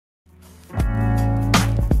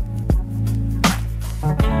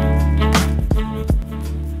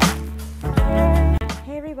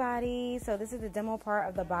everybody. So this is the demo part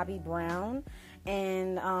of the Bobbi Brown,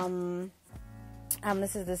 and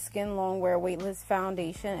this is the Skin Longwear Weightless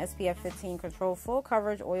Foundation, SPF 15 Control Full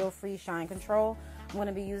Coverage Oil Free Shine Control. I'm going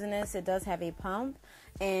to be using this. It does have a pump,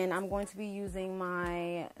 and I'm going to be using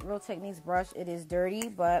my Real Techniques brush. It is dirty,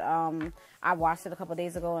 but I washed it a couple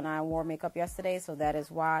days ago, and I wore makeup yesterday, so that is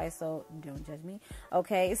why. So don't judge me.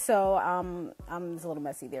 Okay, so I'm just a little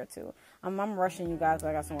messy there too. I'm rushing you guys, but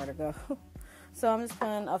I got somewhere to go. So I'm just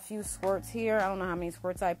putting a few squirts here. I don't know how many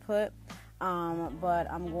squirts I put, but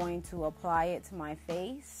I'm going to apply it to my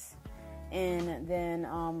face, and then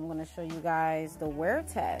I'm going to show you guys the wear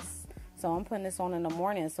test. So I'm putting this on in the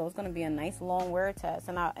morning, so it's going to be a nice long wear test.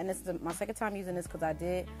 And this is my second time using this because I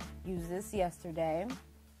did use this yesterday.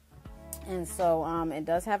 And so it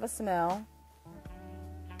does have a smell.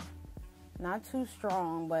 Not too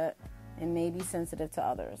strong, but it may be sensitive to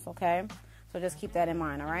others, okay? So just keep that in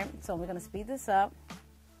mind, all right? So we're going to speed this up.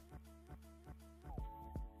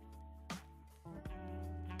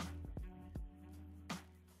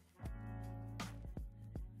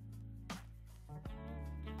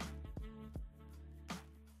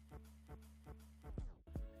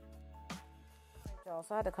 So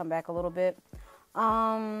I had to come back a little bit.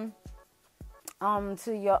 To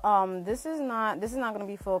your this is not going to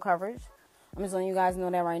be full coverage. I'm just letting you guys know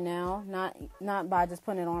that right now. Not by just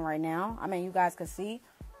putting it on right now. I mean, you guys can see,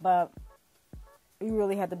 but you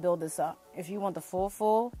really have to build this up. If you want the full,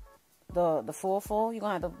 the full, you're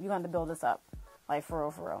gonna have to build this up, like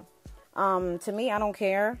for real. To me, I don't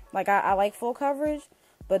care. Like I like full coverage,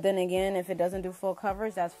 but then again, if it doesn't do full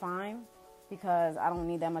coverage, that's fine, because I don't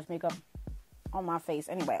need that much makeup on my face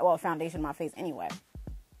anyway. Well, foundation on my face anyway.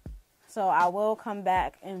 So I will come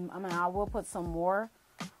back, and I will put some more,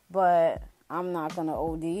 but I'm not gonna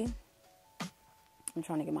OD. I'm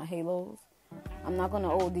trying to get my halos. I'm not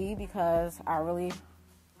gonna OD because I really,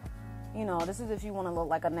 this is if you want to look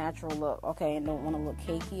like a natural look, okay, and don't want to look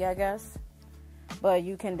cakey, I guess. But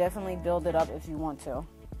you can definitely build it up if you want to.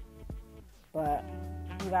 But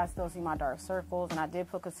you guys still see my dark circles, and I did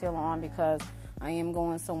put concealer on because I am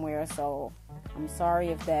going somewhere, so I'm sorry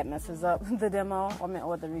if that messes up the demo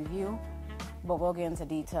or the review, but we'll get into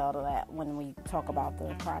detail to that when we talk about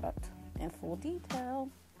the product in full detail.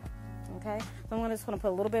 Okay, so I'm just going to put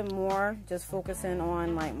a little bit more, just focusing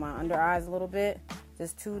on like my under eyes a little bit,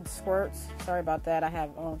 just 2 squirts. Sorry about that. I have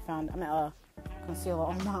concealer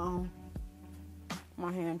on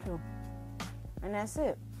my hand too, and that's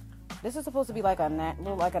it. This is supposed to be like a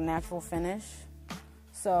natural finish,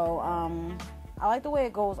 so I like the way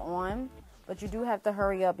it goes on, but you do have to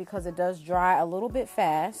hurry up because it does dry a little bit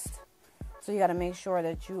fast. So you got to make sure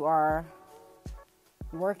that you are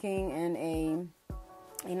working in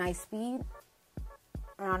a nice speed.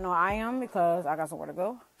 And I know I am because I got somewhere to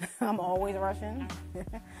go. I'm always rushing.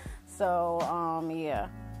 So, yeah.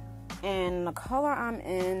 And the color I'm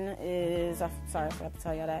in is, sorry, I forgot to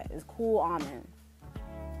tell you that, is Cool Almond.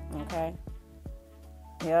 Okay.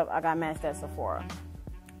 Yep, I got matched at Sephora.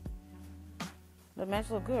 The match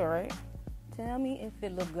look good, right? Tell me if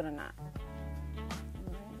it look good or not.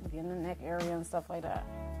 In the neck area and stuff like that.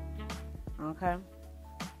 Okay.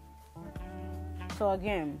 So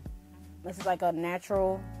again, this is like a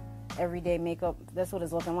natural, everyday makeup. That's what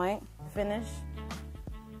it's looking like. Finish.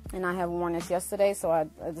 And I have worn this yesterday, so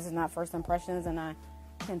this is not first impressions, and I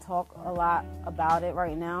can talk a lot about it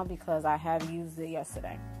right now because I have used it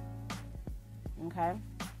yesterday. Okay.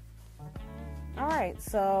 All right.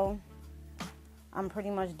 So I'm pretty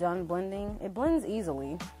much done blending. It blends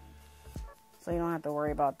easily, so you don't have to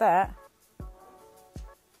worry about that.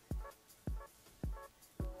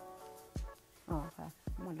 Oh, okay.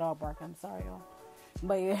 My dog barking. I'm sorry, y'all.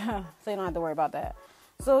 But yeah, so you don't have to worry about that.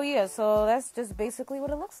 So yeah, so that's just basically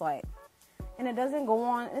what it looks like. And it doesn't go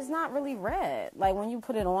on. It's not really red. Like when you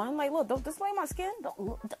put it on, like look, don't display my skin.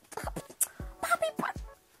 Bobbi,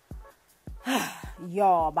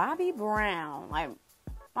 y'all, Bobbi Brown. Like,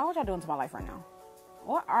 what y'all doing to my life right now?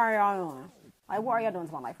 What are y'all doing? Like, what are y'all doing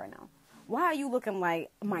to my life right now? Why are you looking like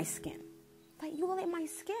my skin? Like, you look like my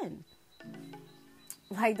skin.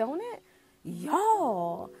 Like, don't it?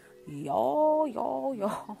 Y'all.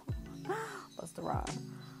 Bust the rod.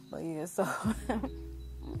 But yeah, so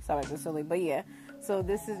sorry, it's silly. But yeah, so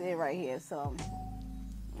this is it right here. So,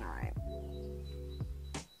 alright.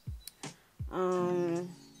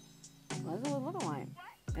 What's it looking like?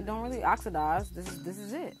 It don't really oxidize. This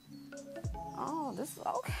is it. Oh, this is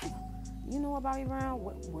okay. You know what, Bobbi Brown?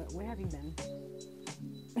 Where have you been?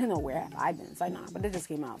 You know, where have I been? It's like, nah, but it just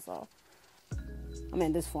came out, so. I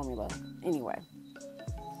mean, this formula. Anyway.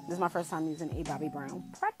 This is my first time using a Bobbi Brown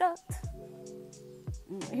product.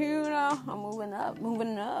 You know, I'm moving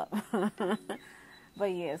up.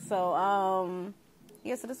 But yeah, so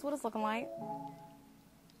yeah, so this is what it's looking like.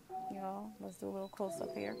 Y'all, let's do a little close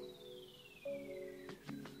up here.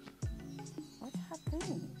 What y'all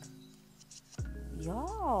think?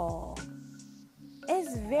 Y'all,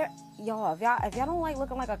 it's very, y'all, if y'all don't like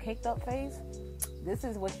looking like a caked up face, this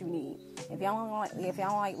is what you need. If y'all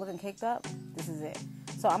don't like looking caked up, this is it.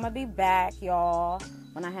 So I'm gonna be back, y'all,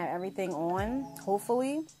 when I have everything on,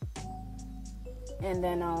 hopefully. And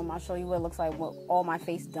then I'll show you what it looks like with all my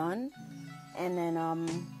face done. And then I'm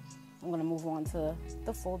gonna move on to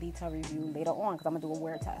the full detail review later on, because I'm gonna do a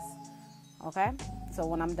wear test. Okay? So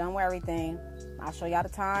when I'm done with everything, I'll show y'all the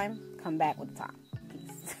time, come back with the time.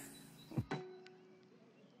 Peace.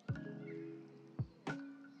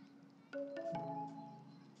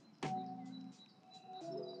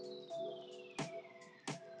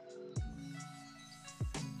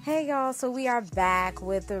 Hey y'all, so we are back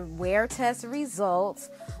with the wear test results.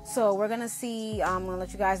 So we're gonna see, I'm gonna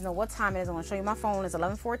let you guys know what time it is. I'm gonna show you my phone. It's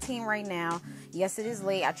 11:14 right now. Yes, it is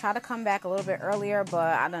late. I tried to come back a little bit earlier,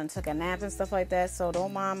 but I done took a nap and stuff like that, so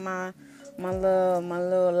don't mind my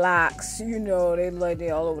little locks, you know,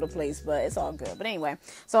 they're all over the place, but it's all good. But anyway,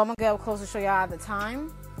 so I'm gonna go up close to show y'all the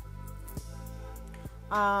time.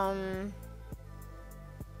 Y'all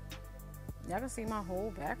can see my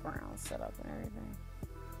whole background set up and everything.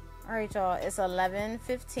 Alright, y'all, it's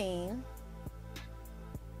 11:15.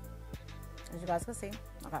 As you guys can see.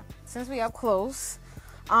 Okay. Since we up close,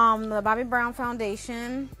 the Bobbi Brown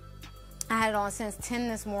foundation, I had it on since 10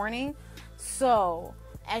 this morning. So,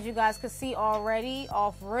 as you guys can see already,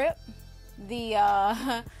 off rip, the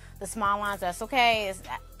smile lines, that's okay.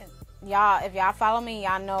 Y'all, if y'all follow me,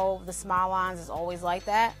 y'all know the smile lines is always like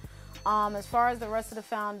that. As far as the rest of the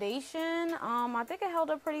foundation, I think it held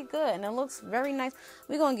up pretty good, and it looks very nice.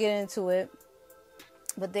 We're gonna get into it,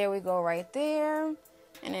 but there we go, right there.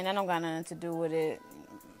 And then I don't got nothing to do with it.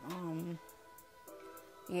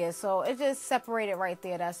 Yeah, so it just separated right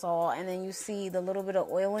there, that's all. And then you see the little bit of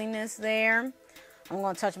oiliness there. I'm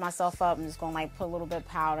gonna touch myself up. I'm just gonna like put a little bit of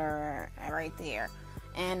powder right there.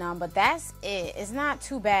 And but that's it. It's not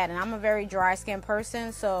too bad, and I'm a very dry skin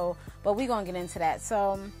person, so but we're gonna get into that.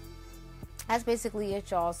 So that's basically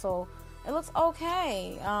it, y'all. So it looks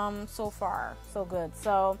okay. So far, so good.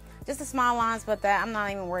 So just the smile lines, but that I'm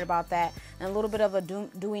not even worried about that. And a little bit of a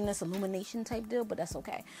dewiness illumination type deal, but that's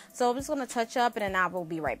okay. So I'm just gonna touch up, and then I will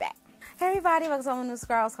be right back. Hey everybody, welcome to all new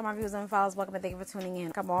girls, come on, viewers and follows. Welcome and thank you for tuning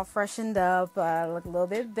in. I'm all freshened up, look a little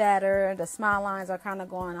bit better. The smile lines are kind of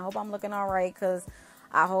going. I hope I'm looking all right, because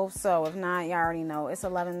I hope so. If not, you already know. It's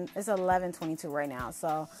 11:22 right now,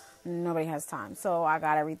 so nobody has time. So I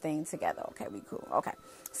got everything together. Okay, we cool. Okay.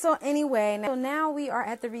 So anyway, now we are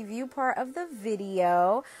at the review part of the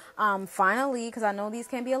video. Finally, because I know these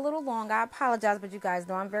can be a little long. I apologize, but you guys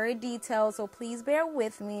know I'm very detailed, so please bear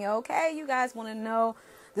with me, okay? You guys want to know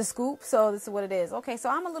the scoop, so this is what it is. Okay, so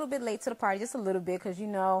I'm a little bit late to the party, just a little bit, because you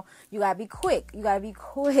know you gotta be quick. You gotta be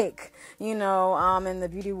quick, you know, in the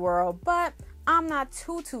beauty world. But I'm not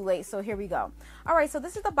too late, so here we go. All right, so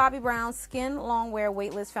this is the Bobbi Brown Skin Long Wear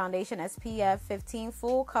Weightless Foundation SPF 15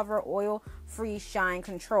 Full Cover Oil Free Shine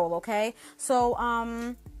Control. Okay, so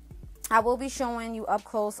I will be showing you up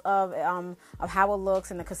close of how it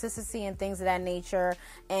looks and the consistency and things of that nature.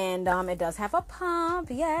 And it does have a pump.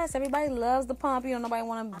 Yes, everybody loves the pump. You know, nobody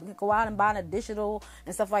want to go out and buy an additional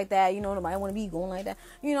and stuff like that. You know, nobody want to be going like that.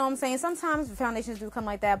 You know what I'm saying? Sometimes foundations do come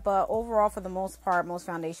like that, but overall, for the most part, most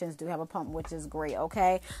foundations do have a pump, which is great.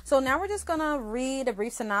 Okay, so now we're just gonna read a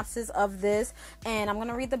brief synopsis of this, and I'm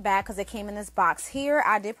gonna read the back because it came in this box here.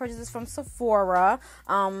 I did purchase this from Sephora,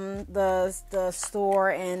 the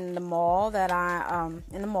store in the mall that I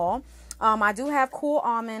in the mall. I do have Cool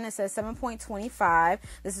Almond. It says 7.25.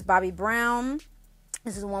 This is Bobbi Brown.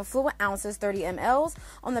 This is 1 fluid ounces, 30 mLs.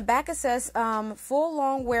 On the back it says full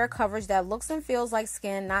long wear coverage that looks and feels like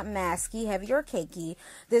skin, not masky, heavy, or cakey.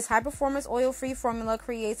 This high performance oil free formula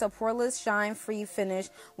creates a poreless, shine free finish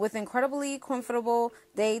with incredibly comfortable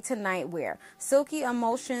day to night wear. Silky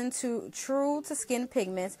emulsion to true to skin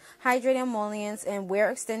pigments, hydrating emollients, and wear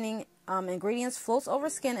extending ingredients floats over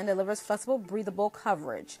skin and delivers flexible, breathable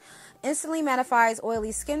coverage. Instantly mattifies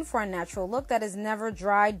oily skin for a natural look that is never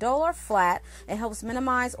dry, dull, or flat. It helps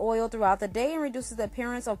minimize oil throughout the day and reduces the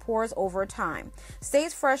appearance of pores over time.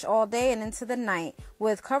 Stays fresh all day and into the night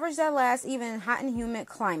with coverage that lasts even in hot and humid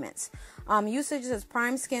climates. Usage is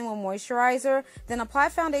prime skin with moisturizer, then apply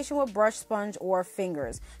foundation with brush, sponge, or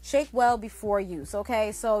fingers. Shake well before use.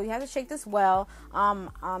 Okay, so you have to shake this well.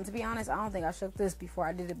 To be honest, I don't think I shook this before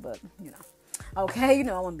I did it, but you know. Okay, you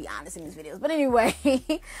know I want to be honest in these videos. But anyway,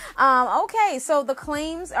 okay, so the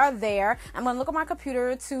claims are there. I'm going to look at my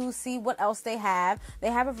computer to see what else they have. They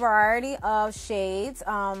have a variety of shades.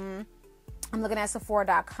 I'm looking at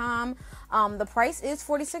Sephora.com. The price is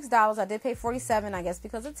 $46. I did pay $47, I guess,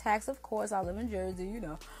 because of tax, of course. I live in Jersey, you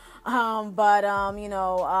know. But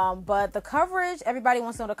the coverage, everybody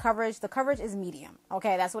wants to know the coverage. The coverage is medium.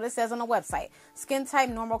 Okay, that's what it says on the website. Skin type,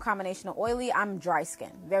 normal, combination of oily. I'm dry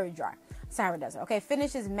skin, very dry. Sahara Desert. Okay,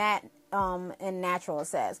 finish is matte and natural, it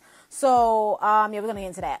says. So, yeah, we're going to get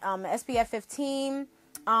into that. SPF 15.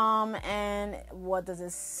 And what does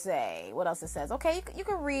it say? What else it says? Okay, you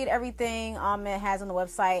can read everything it has on the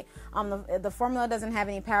website. The formula doesn't have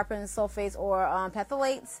any parabens, sulfates, or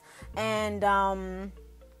phthalates, and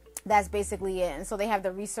that's basically it. And so they have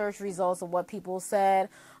the research results of what people said.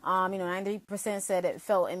 93% said it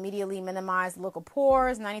felt immediately minimized the look of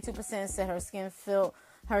pores. 92% said her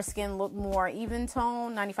skin looked more even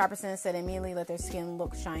tone. 95% said immediately let their skin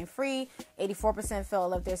look shine free. 84%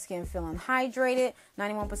 felt left their skin feeling hydrated.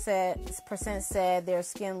 91% said their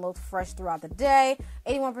skin looked fresh throughout the day.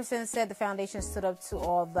 81% said the foundation stood up to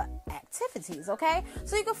all the activities. Okay,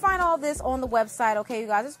 so you can find all this on the website. Okay, you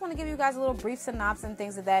guys, I just want to give you guys a little brief synopsis and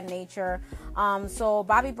things of that nature. So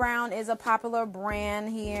Bobbi Brown is a popular brand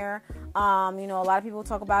here. A lot of people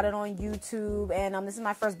talk about it on YouTube, and this is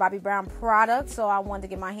my first Bobbi Brown product, so I wanted to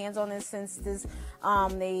get my hands on this since this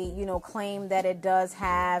they claim that it does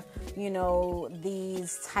have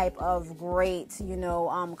these type of great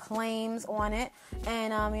claims on it,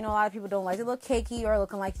 and a lot of people don't like to look cakey or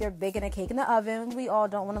looking like they're baking a cake in the oven. We all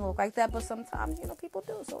don't want to look like that, but sometimes people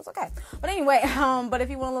do, so it's okay. But anyway, but if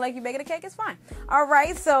you want to look like you're baking a cake, it's fine. All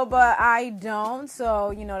right, so but I don't,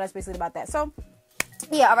 so that's basically about that. So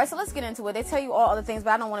yeah, all right, so let's get into it. They tell you all other things, but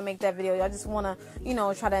I don't want to make that video. I just want to,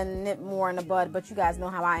 try to nip more in the bud, but you guys know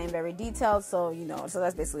how I am, very detailed, so, so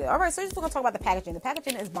that's basically it. All right, so just going to talk about the packaging. The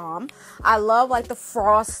packaging is bomb. I love, like, the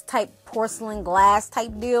frost type porcelain glass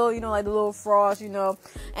type deal, like the little frost, and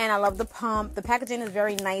I love the pump. The packaging is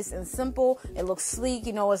very nice and simple. It looks sleek,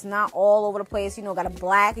 it's not all over the place, got a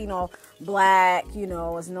black, it's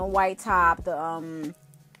no white top. The,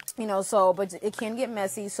 but it can get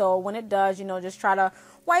messy. So when it does, just try to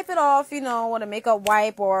wipe it off, with a makeup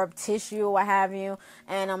wipe or tissue or what have you.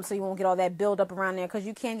 And, so you won't get all that buildup around there, because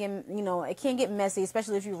you can get, it can get messy,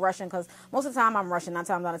 especially if you're rushing, because most of the time I'm rushing, 9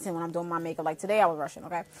 times out of 10 when I'm doing my makeup. Like today I was rushing,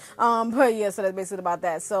 okay? But yeah, so that's basically about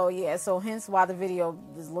that. So yeah, so hence why the video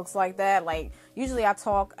just looks like that. Like, usually I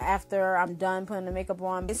talk after I'm done putting the makeup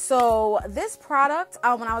on. So this product,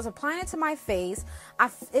 when I was applying it to my face,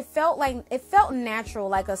 it felt natural,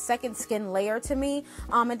 like a second skin layer to me.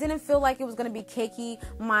 It didn't feel like it was going to be cakey.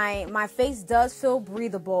 My face does feel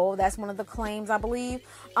breathable. That's one of the claims, I believe.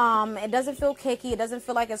 It doesn't feel cakey. It doesn't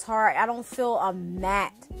feel like it's hard. I don't feel a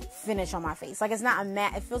matte finish on my face. Like, it's not a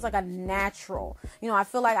matte. It feels like a natural. I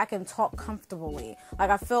feel like I can talk comfortably. Like,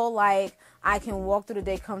 I feel like I can walk through the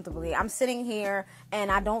day comfortably. I'm sitting here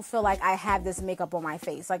and I don't feel like I have this makeup on my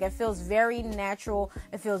face. Like, it feels very natural.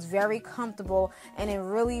 It feels very comfortable, and it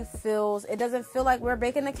really feels, it doesn't feel like we're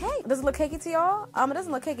baking a cake. Does it look cakey to y'all? It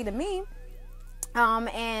doesn't look cakey to me.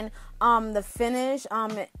 The finish,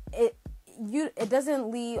 it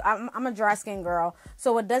doesn't leave, I'm a dry skin girl,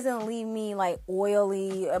 so it doesn't leave me like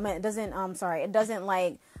oily. It doesn't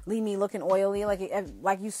like leave me looking oily.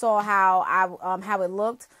 Like you saw how it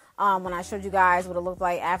looked, when I showed you guys what it looked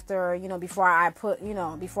like after, before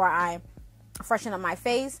I freshen up my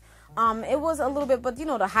face. It was a little bit, but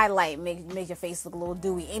the highlight make your face look a little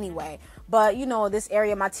dewy anyway. But this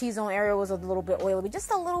area, my T-zone area, was a little bit oily, just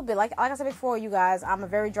a little bit. Like I said before, you guys, I'm a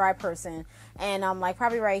very dry person, and I'm like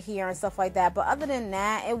probably right here and stuff like that. But other than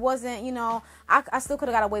that, it wasn't. I still could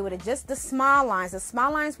have got away with it. Just the smile lines. The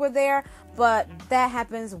smile lines were there, but that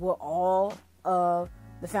happens with all of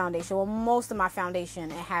the foundation. Well, most of my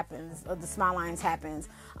foundation, it happens. The smile lines happens.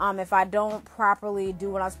 If I don't properly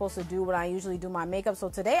do what I'm supposed to do when I usually do my makeup. So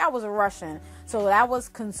today I was rushing. So that was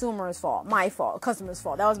consumer's fault. My fault. Customer's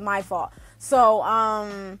fault. That was my fault. So,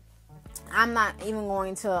 I'm not even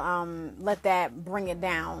going to let that bring it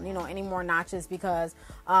down, any more notches, because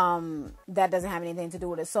that doesn't have anything to do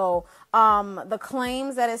with it. So the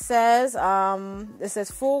claims that it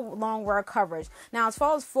says full long wear coverage. Now, as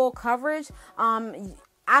far as full coverage,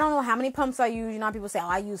 I don't know how many pumps I use. People say,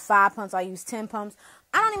 I use 5 pumps, I use 10 pumps.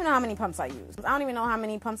 I don't even know how many pumps I use. I don't even know how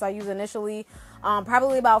many pumps I use initially.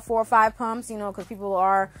 Probably about 4 or 5 pumps, because people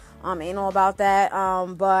are anal about that.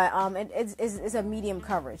 But it's a medium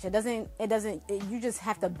coverage. It doesn't. You just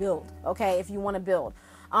have to build, okay, if you want to build.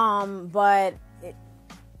 But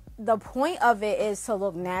the point of it is to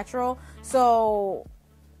look natural. So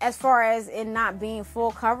as far as it not being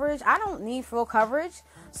full coverage, I don't need full coverage.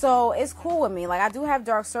 So it's cool with me. Like, I do have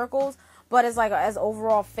dark circles, but it's like as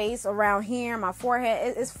overall face around here, my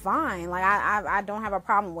forehead, it's fine. Like, I don't have a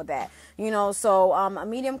problem with that, you know. So a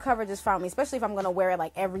medium coverage is fine with me, especially if I'm going to wear it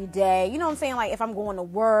like every day. You know what I'm saying? Like if I'm going to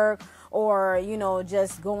work or, you know,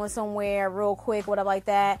 just going somewhere real quick, whatever like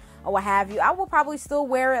that, or what have you. I will probably still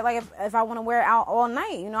wear it, like if I want to wear it out all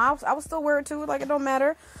night, you know, I will still wear it too. Like, it don't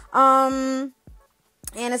matter.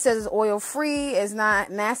 And it says it's oil free. It's not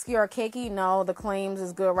masky or cakey. No, the claims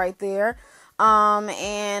is good right there.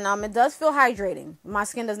 It does feel hydrating. My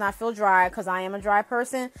skin does not feel dry because I am a dry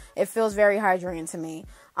person. It feels very hydrating to me.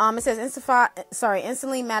 It says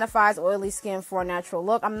instantly mattifies oily skin for a natural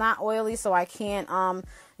look. I'm not oily, so I can't,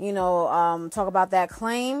 talk about that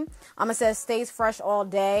claim. It says stays fresh all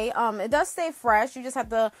day. It does stay fresh. You just have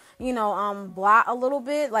to, blot a little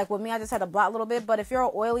bit. Like with me, I just had to blot a little bit. But if you're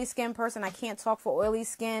an oily skin person, I can't talk for oily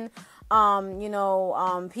skin,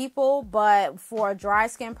 people. But for a dry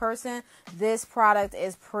skin person, this product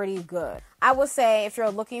is pretty good. I would say if you're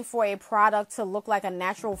looking for a product to look like a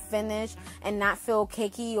natural finish and not feel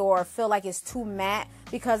cakey or feel like it's too matte,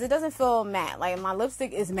 because it doesn't feel matte. Like my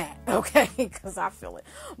lipstick is matte, okay, because I feel it.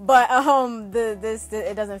 But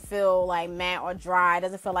it doesn't feel like matte or dry. It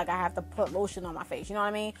doesn't feel like I have to put lotion on my face. You know what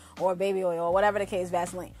I mean? Or baby oil or whatever the case,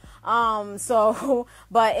 Vaseline.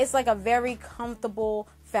 But it's like a very comfortable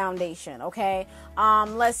foundation, okay?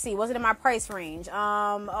 Let's see, was it in my price range?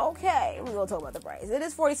 Okay, we're gonna talk about the price. It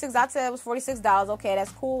is $46. I said it was $46. Okay,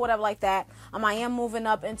 that's cool, whatever like that. I am moving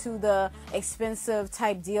up into the expensive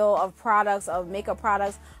type deal of products, of makeup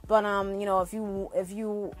products. But if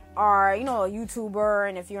you are, a YouTuber,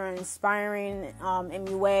 and if you're an inspiring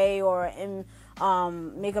MUA or in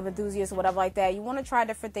makeup enthusiast or whatever like that, you want to try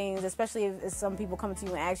different things, especially if some people come to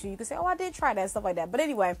you and ask you, you can say, oh, I did try that, stuff like that. But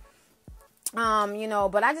anyway,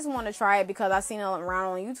 but I just want to try it because I seen it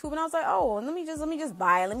around on YouTube and I was like, oh, let me just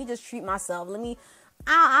buy it. Let me just treat myself.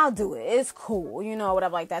 I'll do it. It's cool,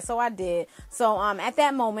 whatever like that. So I did. So, at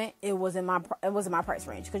that moment, it was in my price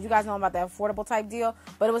range, because you guys know about that affordable type deal,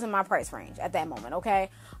 but it was in my price range at that moment. Okay.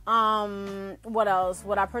 What else?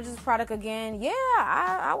 Would I purchase this product again? Yeah,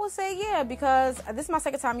 I would say yeah, because this is my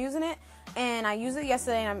second time using it, and I used it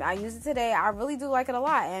yesterday and I used it today. I really do like it a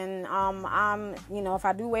lot. And, if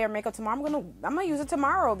I do wear makeup tomorrow, I'm going to use it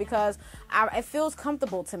tomorrow because it feels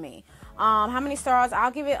comfortable to me. How many stars?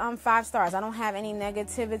 I'll give it 5 stars. I don't have any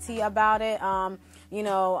negativity about it. I'm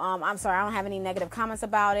sorry, I don't have any negative comments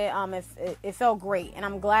about it. It felt great, and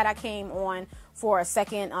I'm glad I came on for a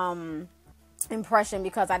second impression,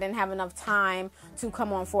 because I didn't have enough time to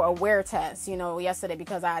come on for a wear test, yesterday,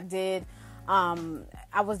 because I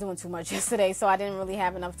was doing too much yesterday, so I didn't really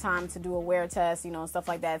have enough time to do a wear test, stuff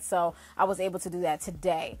like that. So I was able to do that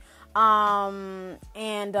today.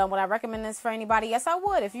 Would I recommend this for anybody? Yes, I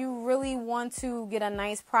would. If you really want to get a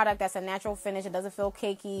nice product that's a natural finish, it doesn't feel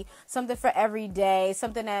cakey, something for every day,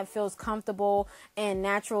 something that feels comfortable and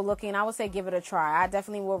natural looking, I would say give it a try. I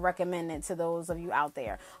definitely will recommend it to those of you out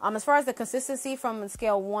there. As far as the consistency from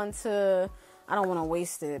scale 1 to, I don't want to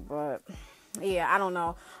waste it, but yeah, I don't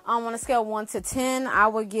know. On a scale 1 to 10, I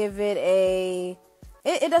would give it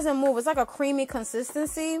it doesn't move. It's like a creamy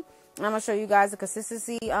consistency. I'm going to show you guys the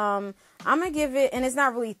consistency. I'm going to give it, and it's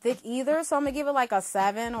not really thick either, so I'm going to give it like a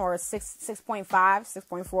 7 or a 6.5,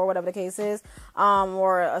 6.4, whatever the case is,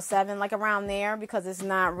 or a 7, like around there, because it's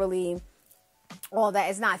not really all that.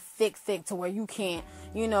 It's not thick to where you can't,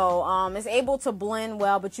 it's able to blend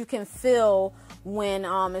well, but you can feel when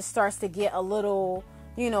it starts to get a little,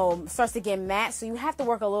 starts to get matte, so you have to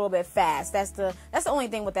work a little bit fast. That's the only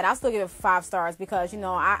thing with that. I'll still give it 5 stars because,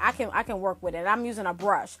 I can work with it. I'm using a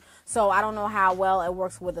brush, so I don't know how well it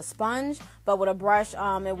works with a sponge, but with a brush,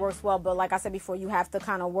 it works well. But like I said before, you have to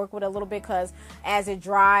kind of work with it a little bit, because as it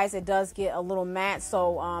dries, it does get a little matte,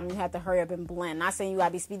 so you have to hurry up and blend. Not saying you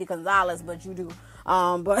gotta be Speedy Gonzalez, but you do.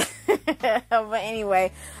 But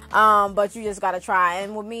anyway, but you just gotta try.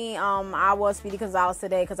 And with me, I was Speedy Gonzalez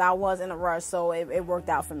today because I was in a rush, so it worked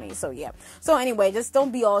out for me. So yeah. So anyway, just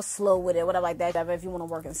don't be all slow with it, whatever like that. If you want to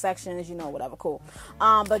work in sections, whatever, cool.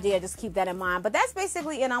 But yeah, just keep that in mind. But that's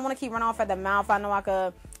basically it. I want to keep running off at the mouth. I know I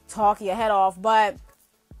could talk your head off, but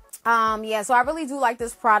yeah, so I really do like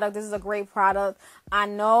this product. This is a great product. I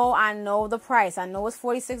know the price. I know it's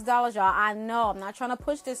 $46, y'all. I know. I'm not trying to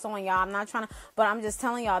push this on y'all. But I'm just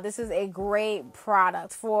telling y'all, this is a great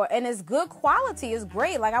product and it's good quality. It's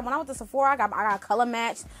great. Like when I went to Sephora, I got color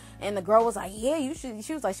matched, and the girl was like, yeah, you should.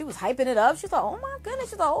 She was hyping it up. She's like, oh my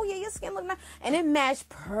goodness. She's like, oh yeah, your skin look nice. And it matched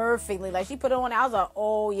perfectly. Like she put it on. I was like,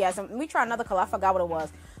 oh yes. And we tried another color. I forgot what it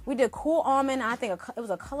was. we did Cool Almond. I think it was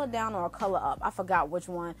a color down or a color up. I forgot which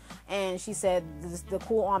one. And she said the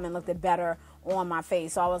Cool Almond looked better on my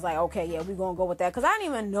face. So I was like, okay, yeah, we're going to go with that. Because I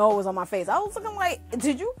didn't even know it was on my face. I was looking like,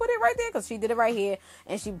 did you put it right there? Because she did it right here.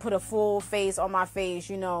 And she put a full face on my face,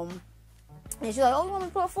 you know. And she's like, oh, you want me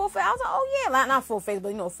to put a full face? I was like, oh, yeah. Not full face, but,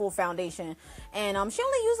 you know, full foundation. And she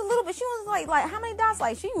only used a little bit. She was like how many dots?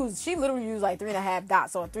 Like, she literally used like 3.5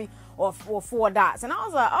 dots or 3 or 4 dots. And I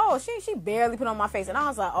was like, oh, she barely put on my face. And I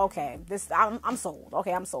was like, okay, I'm sold.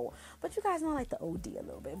 Okay, I'm sold. But you guys know I like the OD a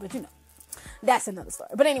little bit. But, you know. That's another story.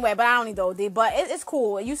 But anyway, I don't need the OD. But it's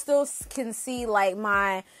cool. You still can see like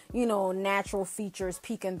my, you know, natural features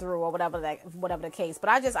peeking through or whatever the case. But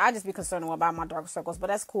I just be concerned about my dark circles. But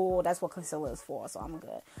that's cool. That's what concealer is for. So I'm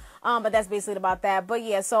good. But that's basically about that. But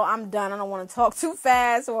yeah, so I'm done. I don't want to talk too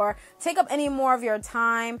fast or take up any more of your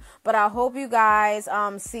time. But I hope you guys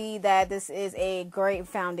see that this is a great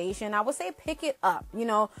foundation. I would say pick it up. You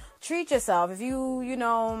know, treat yourself. If you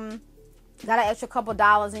know, got an extra couple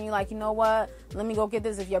dollars and you're like, you know what, let me go get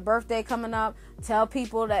this. If your birthday coming up, tell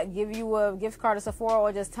people that give you a gift card to Sephora,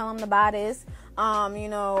 or just tell them to buy this. You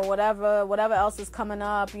know, whatever else is coming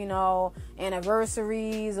up, you know,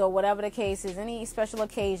 anniversaries or whatever the case is, any special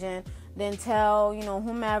occasion, then tell, you know,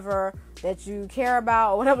 whomever that you care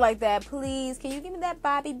about or whatever like that, please, can you give me that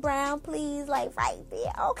Bobbi Brown, please, like right there?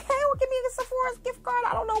 Okay, well, give me the Sephora's gift card.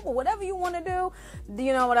 I don't know, but whatever you want to do,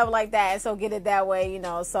 you know, whatever like that. And so get it that way, you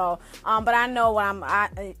know. So, but I know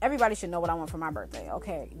what everybody should know what I want for my birthday.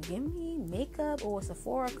 Okay, give me makeup or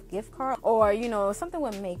Sephora gift card, or, you know, something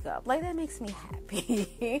with makeup. Like, that makes me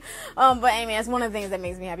happy. But anyway, that's one of the things that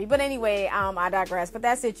makes me happy. But anyway, I digress. But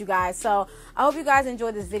that's it, you guys. So I hope you guys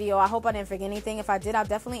enjoyed this video. I hope I didn't forget anything. If I did, I'll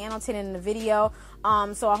definitely annotate it in the video.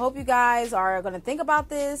 So I hope you guys are going to think about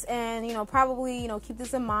this and, you know, probably, you know, keep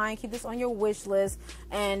this in mind, keep this on your wish list,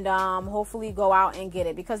 and hopefully go out and get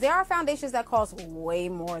it, because there are foundations that cost way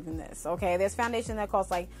more than this. Okay, there's foundation that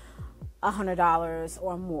costs like $100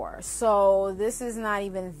 or more. So this is not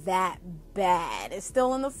even that bad. It's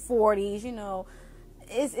still in the 40s, you know.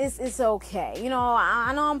 It's okay. You know,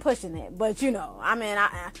 I know I'm pushing it, but, you know, I mean,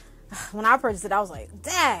 when I purchased it, I was like,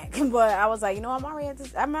 dang. But I was like, you know, I'm already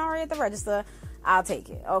at the register. I'll take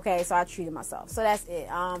it. Okay, so I treated myself. So that's it.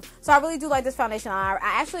 So I really do like this foundation. I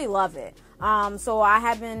actually love it. So I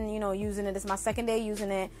have been, you know, using it. It's my second day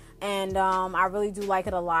using it, and I really do like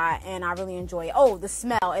it a lot, and I really enjoy it. Oh, the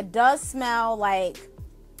smell. It does smell like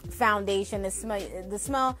foundation. The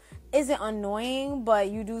smell isn't annoying, but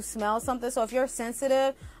you do smell something. So if you're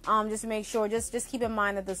sensitive, just make sure, just keep in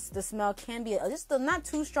mind that the smell can be just not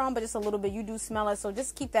too strong, but just a little bit. You do smell it, so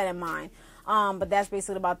just keep that in mind. But that's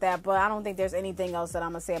basically about that. But I don't think there's anything else that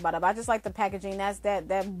I'm gonna say about it. But I just like the packaging.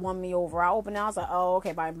 That won me over. I opened it, I was like, oh,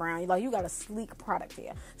 okay, Bobbi Brown. Like, you got a sleek product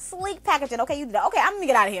here, sleek packaging. Okay, you did that. Okay, I'm gonna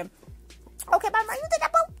get out of here. Okay, Bobbi Brown, you did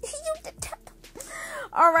that, boo. You did that.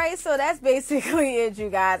 All right, so that's basically it, you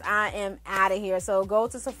guys. I am out of here. So go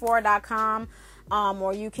to Sephora.com,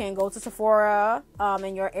 or you can go to Sephora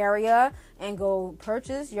in your area and go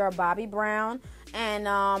purchase your Bobbi Brown. And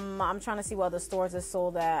I'm trying to see what other stores is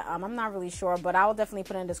sold at. I'm not really sure, but I will definitely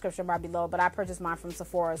put in the description bar below. But I purchased mine from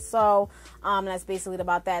Sephora, so that's basically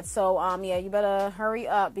about that. So yeah, you better hurry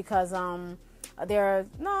up, because you know,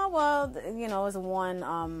 it's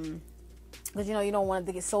one because, you know, you don't want it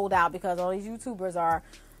to get sold out, because all these YouTubers are,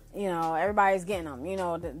 you know, everybody's getting them. You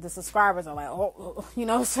know, the subscribers are like, oh, you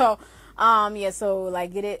know, so yeah, so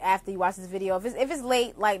like, get it after you watch this video. If it's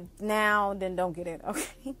late, like now, then don't get it.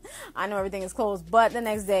 Okay, I know everything is closed, but the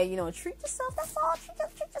next day, you know, treat yourself. That's all.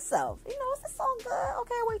 Treat yourself. You know, it's all good.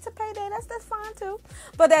 Okay, wait till payday. That's fine too.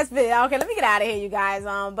 But that's it. Okay, let me get out of here, you guys.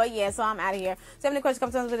 But yeah, so I'm out of here. So if you have any questions,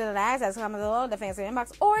 come to us with the ask, comment below, the fancy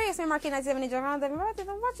inbox, or yes, me Marquis 97. Thank you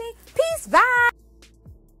for watching. Peace. Bye.